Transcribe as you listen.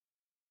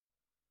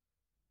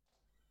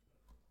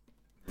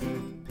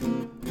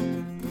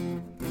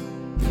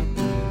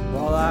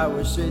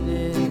was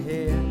sitting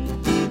here,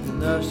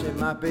 nursing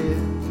my beer,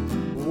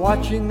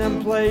 watching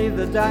them play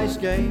the dice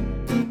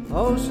game.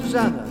 Oh,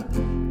 Susanna,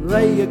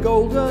 lay your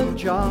golden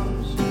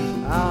charms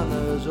on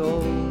us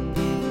all.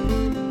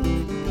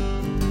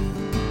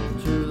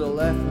 To the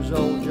left was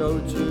old Joe,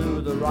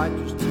 to the right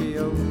was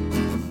Theo,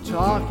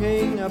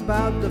 talking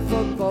about the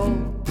football.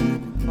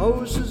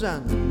 Oh,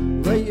 Susanna,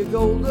 lay your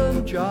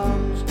golden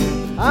charms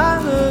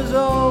on us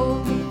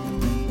all.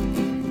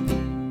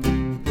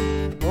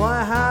 Well,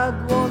 I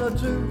had one or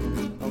two,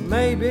 or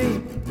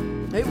maybe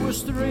it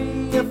was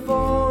 3 or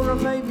 4 or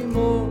maybe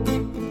more.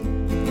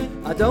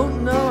 I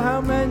don't know how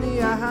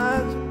many I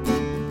had,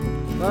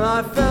 but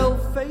I fell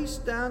face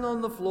down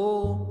on the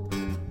floor.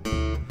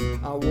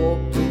 I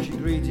walked and she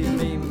greeted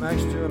me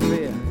next to a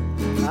beer.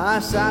 I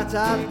sat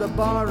at the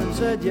bar and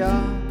said,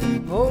 yeah,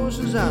 oh,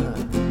 Susanna,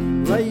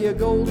 lay your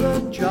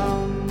golden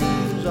charms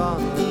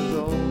on us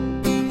all.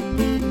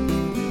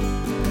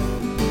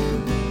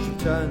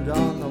 She turned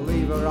on the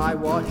lever, I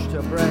watched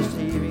her breast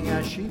heaving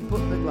as she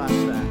put the glass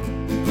down.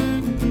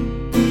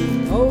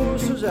 Oh,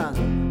 Susanna,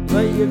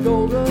 lay your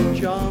golden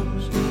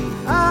charms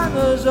on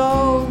us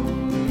all.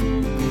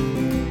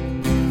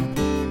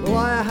 Well,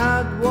 I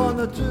had 1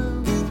 or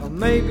 2, or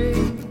maybe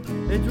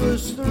it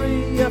was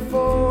 3 or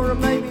 4 or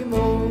maybe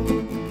more.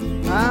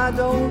 I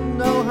don't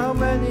know how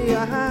many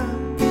I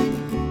had,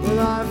 but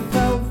I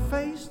fell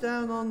face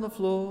down on the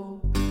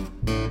floor.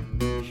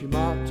 She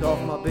marked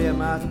off my beer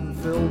mat and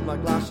filled my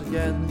glass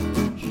again.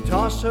 She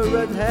tossed her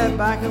red hair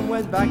back and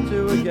went back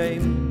to her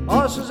game.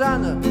 Oh,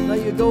 Susanna,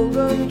 lay your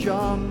golden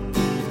charms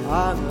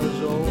on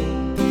us all.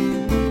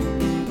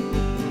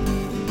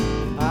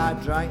 I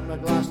drank my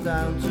glass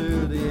down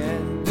to the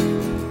end.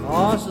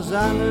 Oh,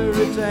 Susanna,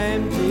 it's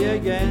empty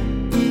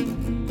again.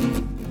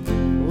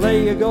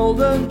 Lay your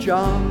golden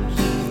charms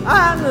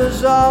on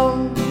us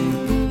all.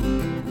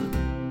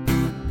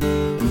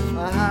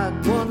 I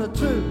had 1 or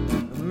 2,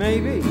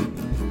 maybe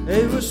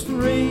it was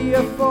 3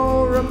 or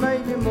 4 or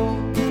maybe more.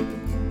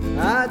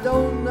 I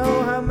don't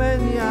know how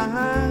many I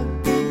had,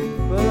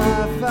 but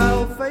I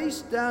fell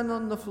face down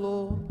on the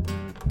floor.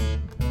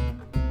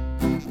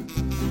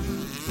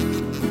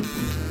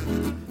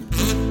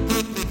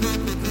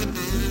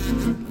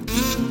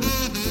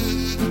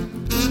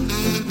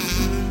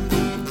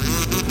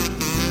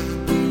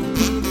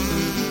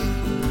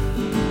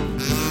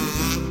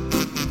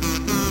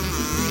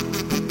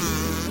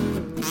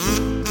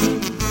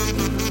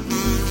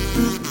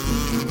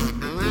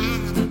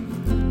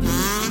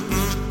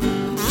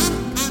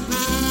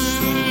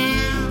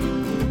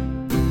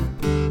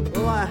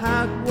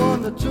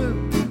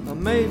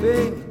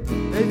 Maybe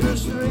it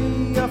was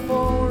 3 or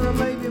 4 or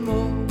maybe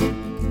more.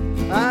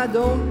 I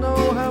don't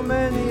know how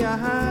many I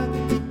had,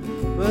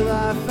 but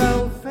I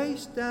fell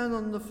face down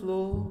on the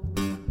floor.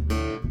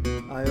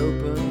 I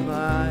opened my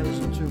eyes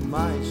and to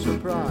my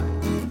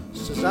surprise,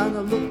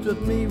 Susanna looked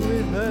at me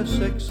with her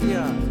sexy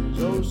eyes.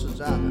 Oh,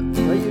 Susanna,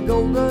 lay your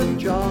golden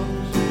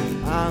charms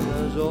on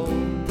us all.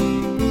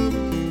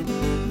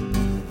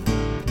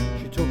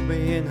 She took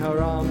me in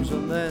her arms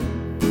and then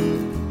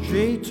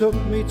she took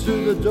me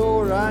to the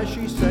door as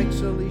she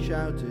sexily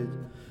shouted,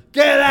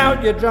 get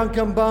out, you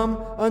drunken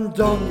bum, and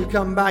don't you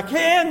come back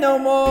here no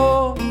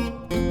more.